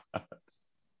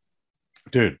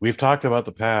 Dude, we've talked about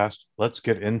the past. Let's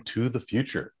get into the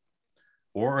future,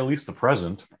 or at least the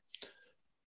present.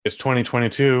 It's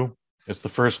 2022. It's the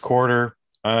first quarter.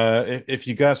 If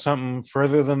you got something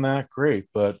further than that, great.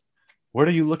 But what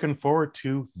are you looking forward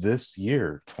to this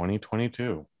year,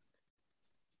 2022?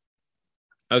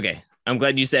 Okay. I'm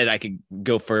glad you said I could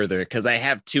go further because I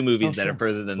have 2 movies that are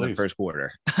further than the first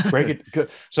quarter. break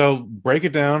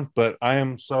it down. But I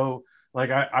am so like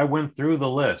I went through the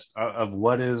list of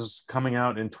what is coming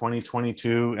out in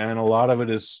 2022, and a lot of it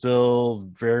is still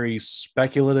very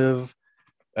speculative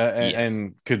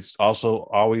and could also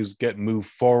always get moved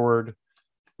forward.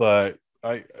 But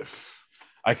I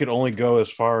could only go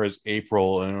as far as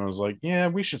April, and I was like, yeah,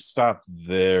 we should stop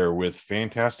there with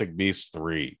Fantastic Beasts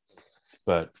 3.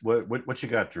 But what you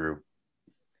got, Drew?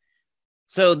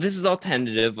 So this is all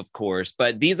tentative, of course,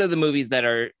 but these are the movies that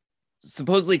are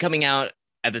supposedly coming out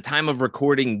at the time of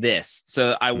recording this.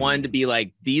 So I wanted to be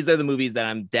like, these are the movies that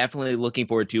I'm definitely looking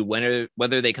forward to,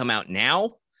 whether they come out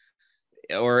now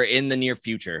or in the near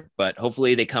future. But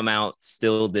hopefully they come out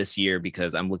still this year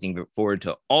because I'm looking forward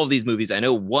to all of these movies. I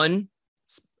know one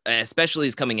especially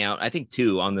is coming out. I think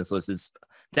 2 on this list is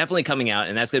definitely coming out,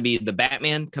 and that's going to be The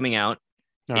Batman coming out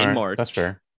in March. That's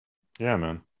fair. Yeah,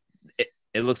 man.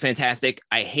 It looks fantastic.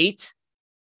 I hate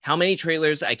how many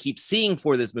trailers I keep seeing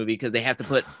for this movie because they have to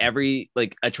put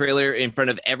a trailer in front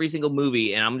of every single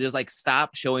movie. And I'm just like,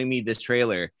 stop showing me this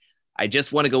trailer. I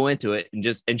just want to go into it and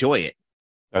just enjoy it.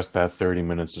 That's that 30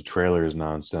 minutes of trailers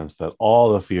nonsense that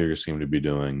all the theaters seem to be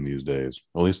doing these days,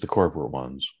 at least the corporate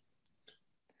ones.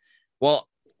 Well,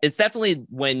 it's definitely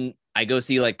when I go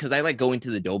see because I like going to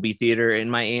the Dolby Theater in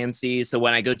my AMC. So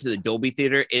when I go to the Dolby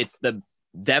Theater, it's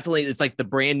like the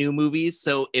brand new movies.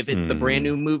 So if it's the brand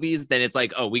new movies, then it's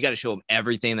like, oh, we got to show them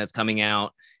everything that's coming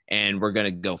out and we're going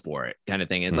to go for it kind of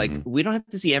thing. It's like, we don't have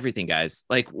to see everything, guys.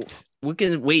 Like we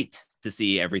can wait to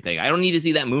see everything. I don't need to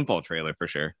see that Moonfall trailer for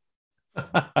sure.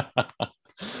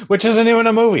 Which isn't even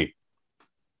a movie.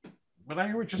 But I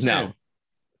hear what you're saying. No.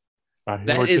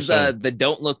 That is the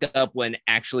Don't Look Up when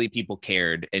actually people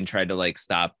cared and tried to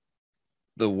stop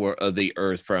the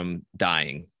earth from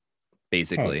dying,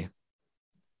 basically.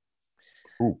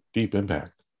 Ooh, deep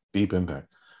impact.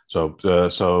 So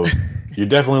you're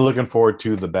definitely looking forward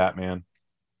to The Batman.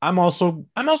 I'm also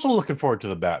looking forward to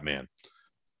The Batman.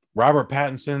 Robert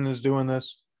Pattinson is doing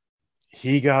this.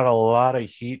 He got a lot of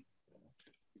heat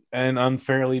and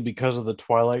unfairly because of the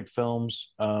Twilight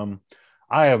films.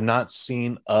 I have not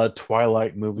seen a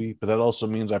Twilight movie, but that also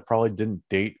means I probably didn't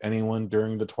date anyone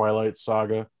during the Twilight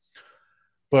saga.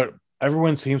 But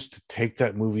everyone seems to take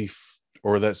that movie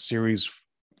or that series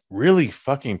really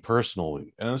fucking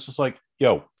personally. And it's just like,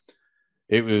 yo,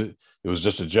 it was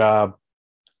just a job.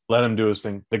 let him do his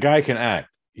thing. The guy can act.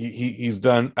 He's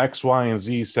done X, Y, and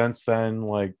Z since then.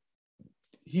 Like,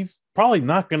 he's probably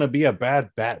not going to be a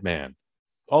bad Batman.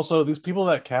 Also, these people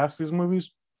that cast these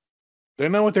movies, they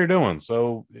know what they're doing.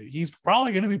 So he's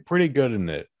probably going to be pretty good in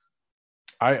it.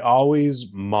 I always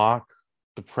mock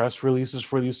the press releases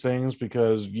for these things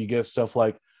because you get stuff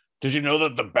like, did you know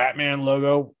that the Batman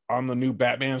logo on the new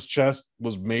Batman's chest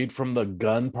was made from the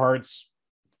gun parts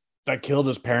that killed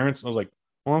his parents? I was like,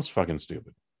 well, that's fucking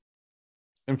stupid.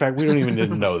 In fact, we don't even need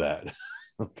to know that.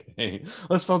 Okay,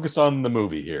 let's focus on the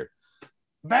movie here.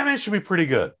 Batman should be pretty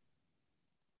good.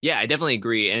 Yeah, I definitely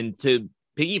agree. And to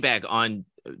piggyback on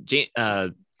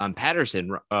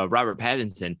Patterson, Robert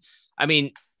Pattinson, I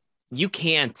mean, you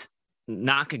can't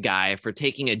knock a guy for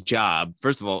taking a job.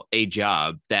 First of all, a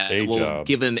job that will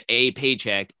give him a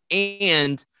paycheck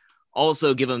and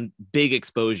also give him big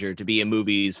exposure to be in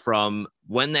movies from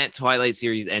when that Twilight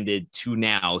series ended to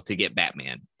now to get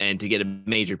Batman and to get a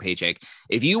major paycheck.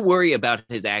 If you worry about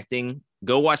his acting,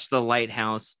 go watch The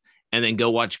Lighthouse and then go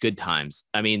watch Good Times.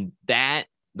 I mean,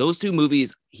 those two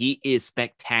movies, he is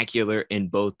spectacular in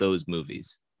both those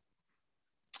movies.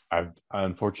 I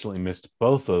unfortunately missed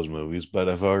both those movies, but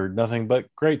I've heard nothing but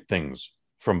great things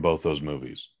from both those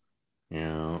movies. You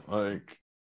know, like,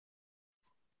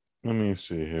 let me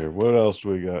see here. What else do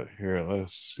we got here?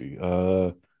 Let's see.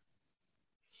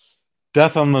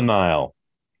 Death on the Nile.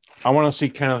 I want to see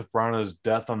Kenneth Branagh's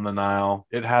Death on the Nile.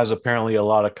 It has apparently a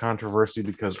lot of controversy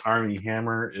because Armie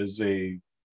Hammer is a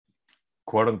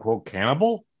quote unquote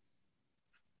cannibal.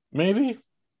 Maybe,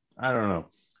 I don't know,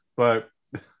 but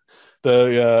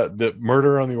the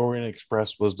Murder on the Orient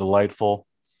Express was delightful.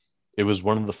 It was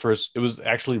one of the first. It was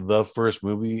actually the first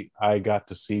movie I got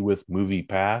to see with Movie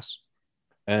Pass,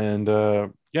 and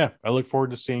yeah, I look forward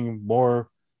to seeing more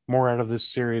out of this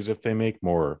series if they make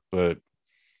more. But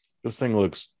this thing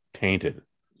looks tainted.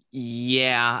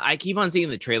 Yeah, I keep on seeing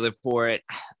the trailer for it.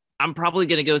 I'm probably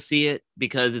going to go see it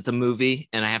because it's a movie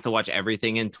and I have to watch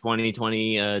everything in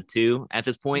 2022 at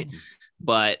this point.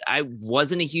 But I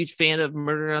wasn't a huge fan of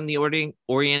Murder on the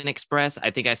Orient Express. I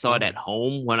think I saw it at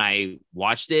home when I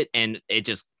watched it and it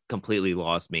just completely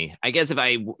lost me. I guess if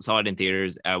I saw it in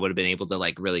theaters, I would have been able to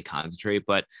like really concentrate.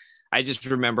 But I just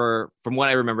remember, from what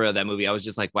I remember of that movie, I was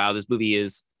just like, wow, this movie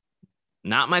is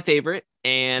not my favorite.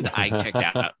 And I checked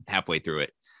out halfway through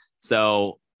it.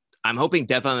 So I'm hoping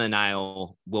Death on the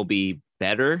Nile will be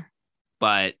better,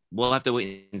 but we'll have to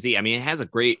wait and see. I mean, it has a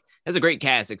great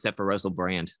cast except for Russell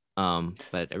Brand.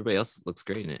 But everybody else looks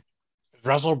great in it. Is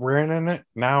Russell Brand in it?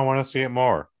 Now I want to see it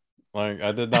more. Like,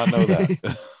 I did not know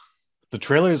that. The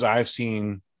trailers I've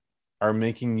seen are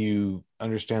making you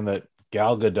understand that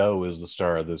Gal Gadot is the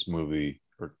star of this movie,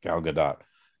 or Gal Gadot.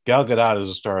 Gal Gadot is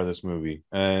the star of this movie,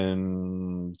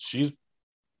 and she's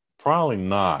probably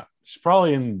not. She's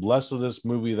probably in less of this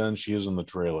movie than she is in the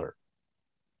trailer.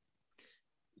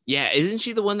 Yeah, isn't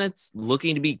she the one that's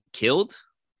looking to be killed?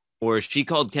 Or she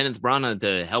called Kenneth Branagh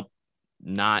to help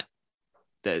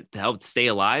to help stay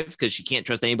alive because she can't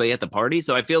trust anybody at the party.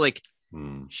 So I feel like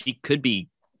she could be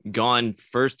gone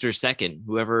first or second,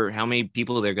 how many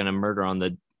people they're going to murder on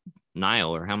the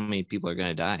Nile or how many people are going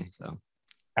to die. So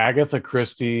Agatha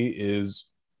Christie is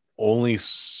only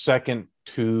second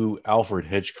to Alfred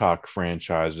Hitchcock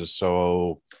franchises.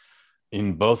 So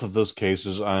in both of those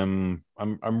cases, I'm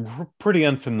pretty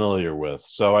unfamiliar with.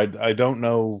 So I don't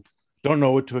know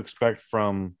what to expect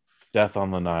from Death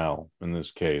on the Nile in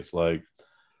this case. Like,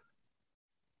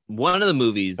 one of the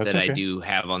movies that I do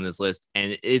have on this list,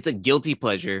 and it's a guilty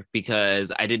pleasure because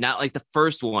I did not like the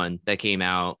first one that came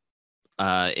out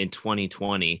in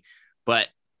 2020, but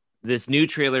this new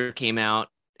trailer came out.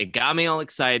 It got me all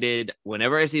excited.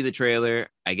 Whenever I see the trailer,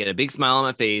 I get a big smile on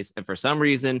my face. And for some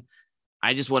reason,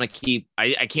 I just want to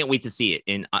I can't wait to see it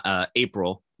in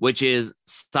April, which is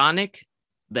Sonic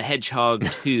the Hedgehog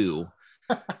 2.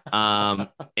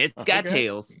 It's got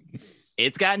Tails.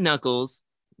 It's got Knuckles.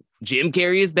 Jim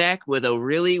Carrey is back with a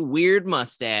really weird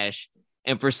mustache.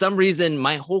 And for some reason,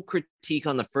 my whole critique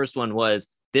on the first one was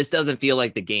this doesn't feel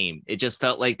like the game. It just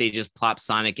felt like they just plopped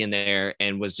Sonic in there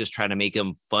and was just trying to make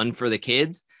him fun for the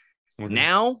kids. Mm-hmm.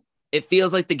 Now it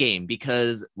feels like the game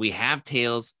because we have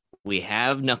Tails, we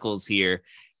have Knuckles here,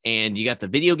 and you got the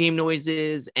video game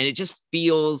noises, and it just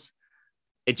feels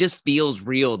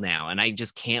real now. And I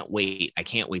just can't wait. I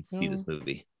can't wait to see this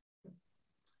movie.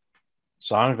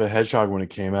 Sonic the Hedgehog, when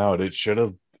it came out, it should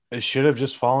have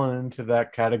just fallen into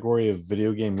that category of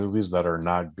video game movies that are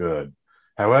not good.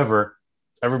 However,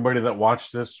 everybody that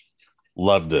watched this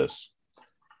loved this.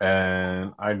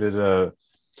 And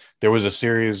there was a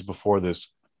series before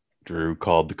this, Drew,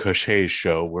 called The Kush Hayes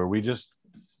Show, where we just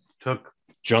took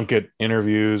junket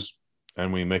interviews,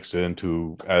 and we mixed it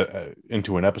into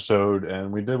an episode,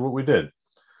 and we did what we did.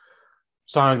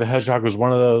 Sonic the Hedgehog was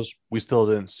one of those. We still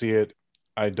didn't see it.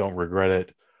 I don't regret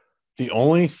it. The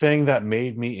only thing that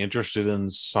made me interested in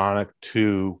Sonic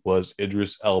 2 was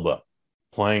Idris Elba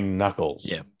playing Knuckles.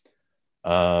 Yeah.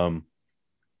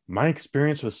 My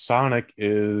experience with Sonic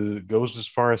goes as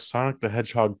far as Sonic the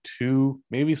Hedgehog 2,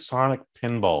 maybe Sonic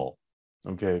Pinball.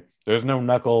 Okay. There's no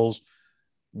Knuckles.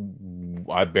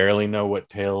 I barely know what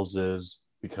Tails is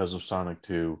because of Sonic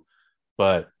 2.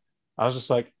 But I was just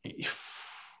like,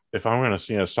 if I'm going to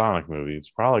see a Sonic movie, it's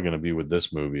probably going to be with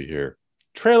this movie here.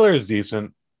 Trailer is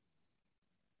decent.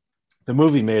 The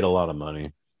movie made a lot of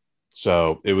money.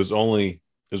 So it was only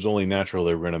natural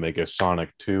they were going to make a Sonic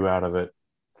 2 out of it.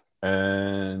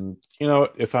 And,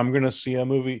 if I'm going to see a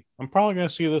movie, I'm probably going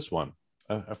to see this one.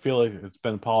 I feel like it's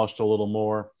been polished a little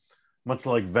more, much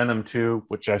like Venom 2,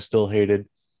 which I still hated.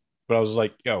 But I was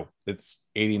like, it's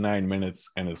 89 minutes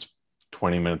and it's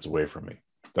 20 minutes away from me.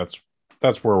 That's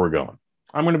where we're going.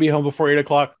 I'm going to be home before 8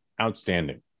 o'clock.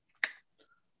 Outstanding.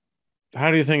 How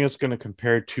do you think it's going to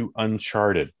compare to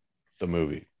Uncharted, the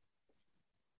movie?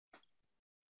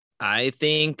 I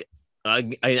think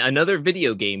another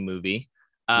video game movie.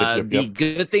 The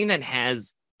good thing that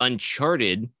has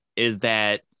Uncharted is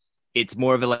that it's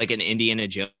more of like an Indiana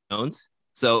Jones.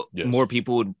 So more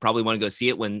people would probably want to go see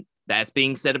it when that's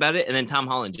being said about it. And then Tom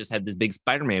Holland just had this big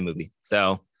Spider-Man movie.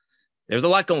 So there's a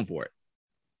lot going for it.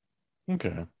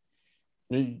 Okay.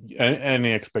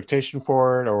 Any expectation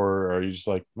for it? Or are you just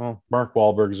like, well, Mark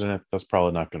Wahlberg's in it. That's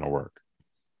probably not going to work.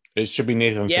 It should be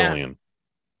Nathan Fillion.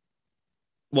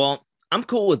 Well, I'm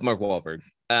cool with Mark Wahlberg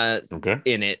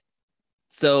in it.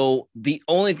 So the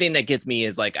only thing that gets me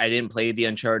is like, I didn't play the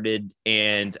Uncharted,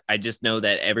 and I just know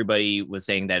that everybody was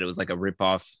saying that it was like a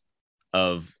ripoff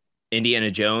of Indiana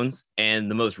Jones,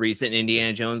 and the most recent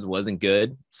Indiana Jones wasn't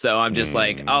good. So I'm just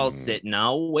like, I'll sit and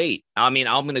I'll wait. I mean,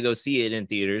 I'm going to go see it in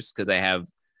theaters because I have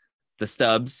the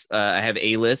stubs. I have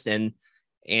A-list, and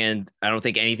I don't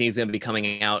think anything's going to be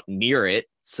coming out near it.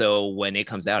 So when it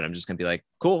comes out, I'm just going to be like,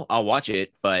 cool, I'll watch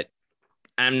it. But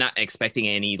I'm not expecting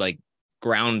any like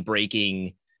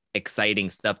groundbreaking, exciting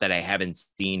stuff that I haven't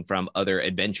seen from other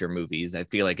adventure movies. I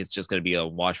feel like it's just going to be a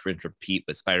wash, rinse, repeat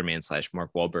with Spider-Man /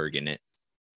 Mark Wahlberg in it.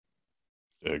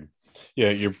 Yeah,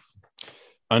 your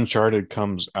Uncharted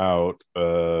comes out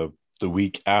the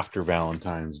week after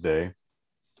Valentine's Day.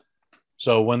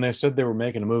 So when they said they were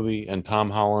making a movie and Tom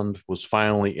Holland was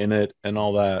finally in it and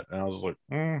all that, and I was like,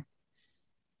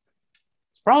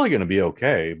 it's probably going to be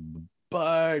okay,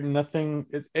 but nothing.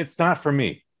 It's not for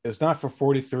me. It's not for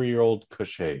 43-year-old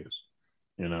Kush Hayes.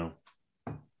 I'm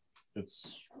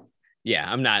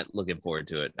not looking forward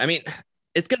to it. I mean,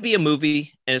 it's going to be a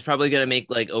movie, and it's probably going to make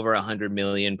like over 100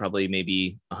 million, probably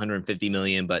maybe 150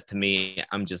 million. But to me,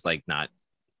 I'm just like not.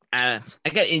 I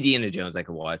got Indiana Jones I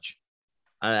could watch.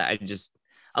 I just,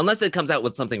 unless it comes out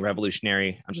with something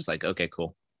revolutionary, I'm just like, okay,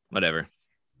 cool, whatever.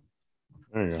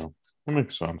 There you go. That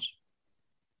makes sense.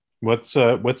 What's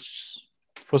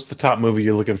the top movie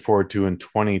you're looking forward to in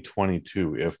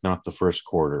 2022, if not the first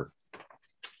quarter?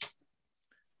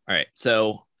 All right,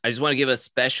 so I just want to give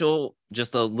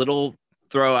just a little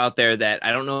throw out there that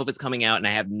I don't know if it's coming out, and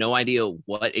I have no idea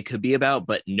what it could be about,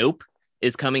 but Nope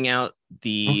is coming out,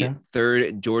 the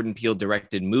third Jordan Peele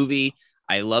directed movie.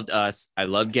 I loved Us. I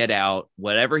love Get Out.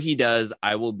 Whatever he does,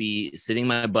 I will be sitting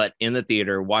my butt in the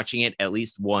theater watching it at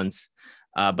least once.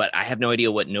 But I have no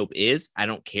idea what Nope is. I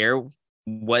don't care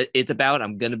what it's about.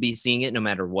 I'm going to be seeing it no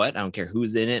matter what. I don't care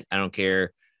who's in it. I don't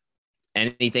care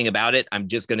anything about it. I'm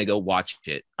just going to go watch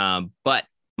it. But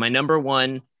my number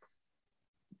one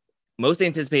most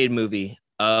anticipated movie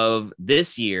of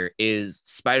this year is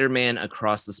Spider-Man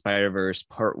Across the Spider-Verse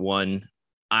Part 1.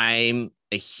 I'm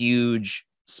a huge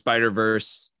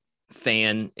Spider-Verse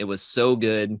fan. It was so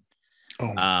good.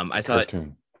 I saw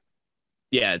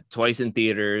it twice in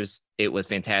theaters. It was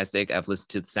fantastic. I've listened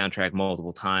to the soundtrack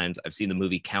multiple times. I've seen the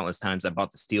movie countless times. I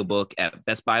bought the Steelbook at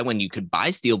Best Buy when you could buy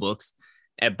Steelbooks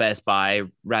at Best Buy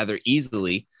rather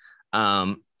easily.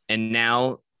 And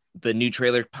now the new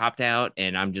trailer popped out,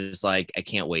 and I'm just like, I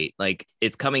can't wait. Like,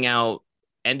 it's coming out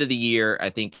end of the year, I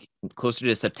think closer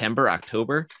to September,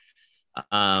 October.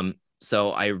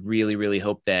 So I really, really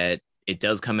hope that it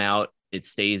does come out. It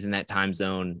stays in that time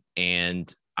zone,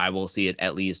 and I will see it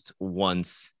at least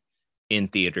once in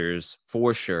theaters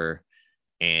for sure.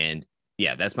 And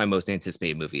yeah, that's my most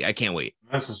anticipated movie. I can't wait.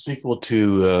 That's a sequel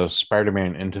to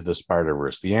Spider-Man Into the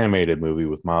Spider-Verse, the animated movie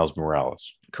with Miles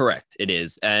Morales. Correct. It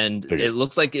is. And it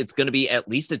looks like it's going to be at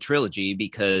least a trilogy,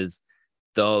 because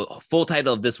the full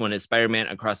title of this one is Spider-Man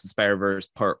Across the Spider-Verse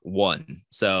Part 1.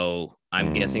 So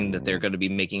I'm guessing that they're going to be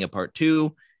making a Part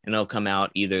 2, and it'll come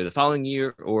out either the following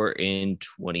year or in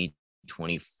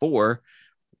 2024.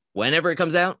 Whenever it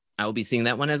comes out, I will be seeing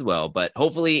that one as well. But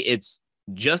hopefully it's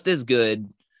just as good,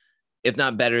 if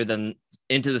not better, than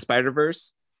Into the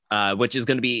Spider-Verse, which is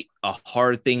going to be a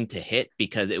hard thing to hit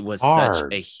because it was such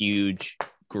a huge,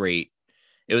 great.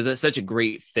 It was such a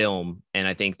great film, and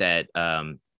I think that.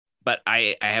 But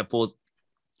I have full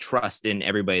trust in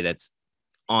everybody that's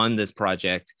on this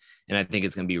project, and I think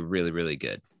it's going to be really, really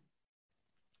good.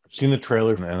 I've seen the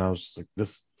trailer, and I was like,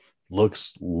 this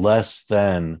looks less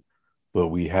than what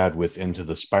we had with Into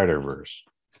the Spider-Verse.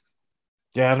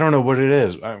 Yeah, I don't know what it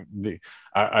is.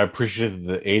 I appreciated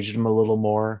that they aged him a little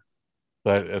more,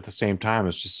 but at the same time,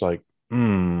 it's just like,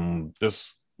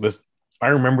 this. I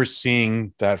remember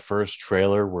seeing that first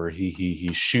trailer where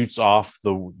he shoots off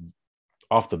the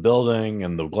building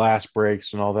and the glass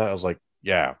breaks and all that. I was like,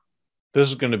 yeah, this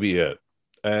is going to be it.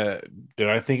 Did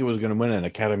I think it was going to win an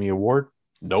Academy Award?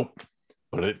 Nope,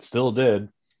 but it still did.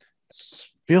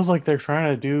 Feels like they're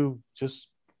trying to do just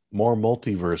more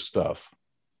multiverse stuff.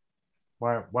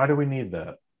 Why do we need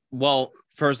that? Well,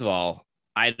 first of all,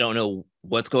 I don't know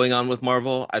what's going on with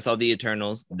Marvel. I saw the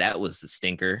Eternals. That was a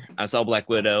stinker. I saw Black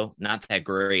Widow. Not that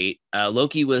great.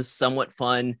 Loki was somewhat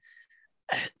fun.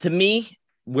 To me,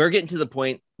 we're getting to the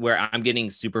point where I'm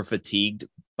getting super fatigued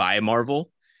by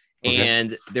Marvel. Okay.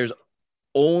 And there's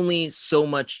only so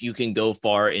much you can go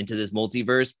far into this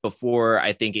multiverse before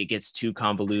I think it gets too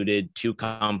convoluted, too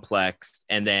complex.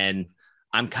 And then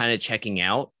I'm kind of checking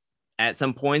out at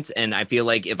some points. And I feel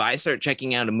like if I start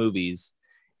checking out of movies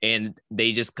and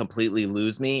they just completely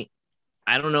lose me,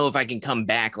 I don't know if I can come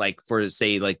back like for,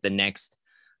 say, like the next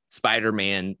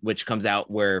Spider-Man, which comes out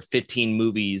where 15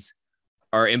 movies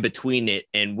are in between it,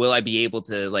 and will I be able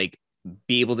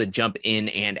to jump in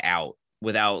and out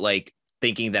without like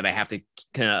thinking that I have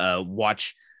to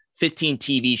watch 15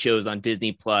 TV shows on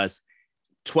Disney Plus,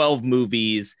 12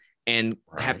 movies, and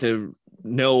have to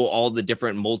know all the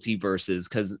different multiverses,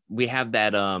 because we have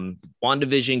that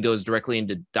WandaVision goes directly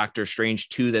into Doctor Strange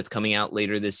 2 that's coming out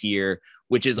later this year,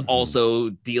 which is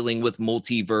also dealing with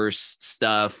multiverse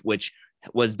stuff, which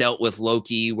was dealt with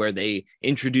Loki, where they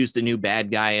introduced a new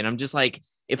bad guy. And I'm just like,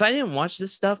 if I didn't watch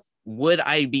this stuff, would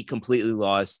I be completely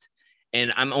lost?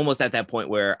 And I'm almost at that point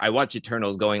where I watch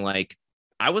Eternals going like,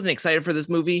 I wasn't excited for this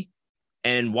movie,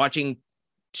 and watching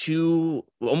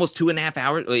almost 2.5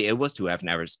 hours. It was 2.5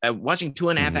 hours. Watching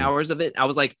 2.5 hours of it, I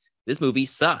was like, this movie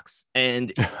sucks.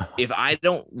 And if I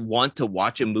don't want to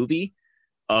watch a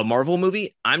Marvel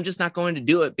movie, I'm just not going to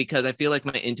do it, because I feel like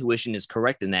my intuition is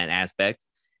correct in that aspect.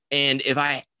 And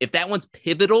if that one's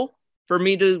pivotal for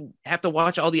me to have to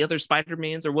watch all the other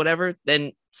Spider-Mans or whatever,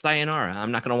 then sayonara.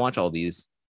 I'm not going to watch all these.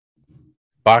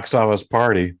 Box Office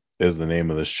Party is the name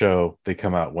of the show. They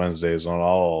come out Wednesdays on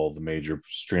all the major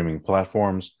streaming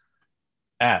platforms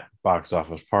at Box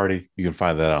Office Party. You can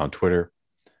find that on Twitter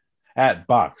at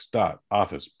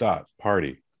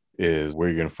box.office.party is where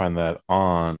you're going to find that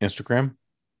on Instagram.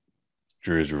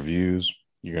 Drew's Reviews.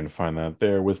 You're going to find that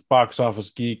there with Box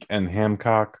Office Geek and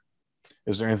Hamcock.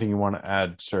 Is there anything you want to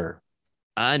add, sir?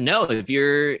 No, if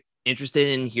you're interested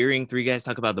in hearing three guys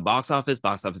talk about the box office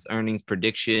earnings,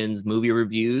 predictions, movie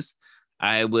reviews,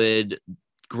 I would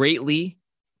greatly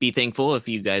be thankful if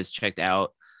you guys checked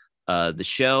out the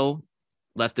show,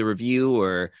 left a review,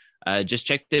 or just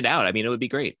checked it out. I mean, it would be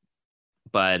great.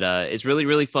 But it's really,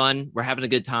 really fun. We're having a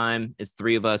good time. It's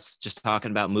three of us just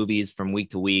talking about movies from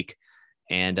week to week,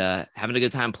 and having a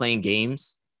good time playing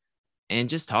games and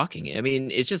just talking. I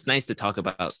mean, it's just nice to talk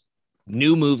about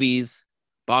new movies,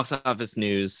 box office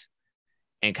news,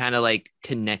 and kind of like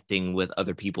connecting with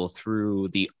other people through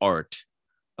the art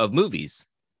of movies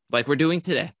like we're doing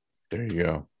today. There you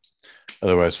go.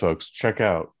 Otherwise, folks, check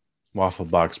out Waffle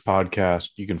Box Podcast.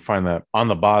 You can find that on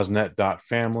the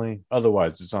BosNet.family.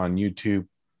 Otherwise, it's on YouTube,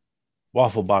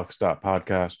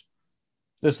 wafflebox.podcast.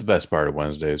 This is the best part of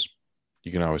Wednesdays.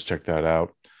 You can always check that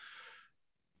out.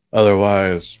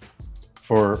 Otherwise,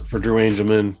 for Drew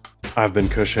Angelman, I've been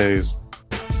Kush Hayes.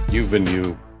 You've been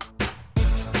you.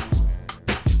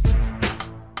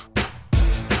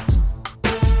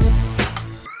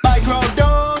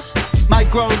 Microdose,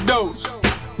 microdose,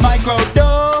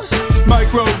 microdose,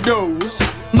 microdose,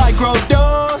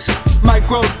 microdose,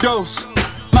 microdose,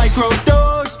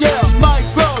 microdose, yeah,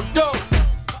 microdose.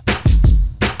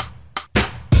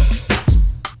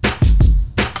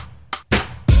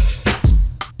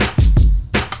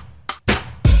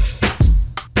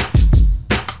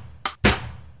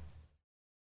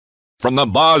 from the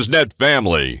BosNet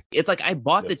family. It's like I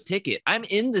bought the Yes. ticket. I'm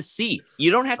in the seat.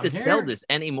 You don't have to I'm sell here. this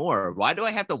anymore. Why do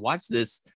I have to watch this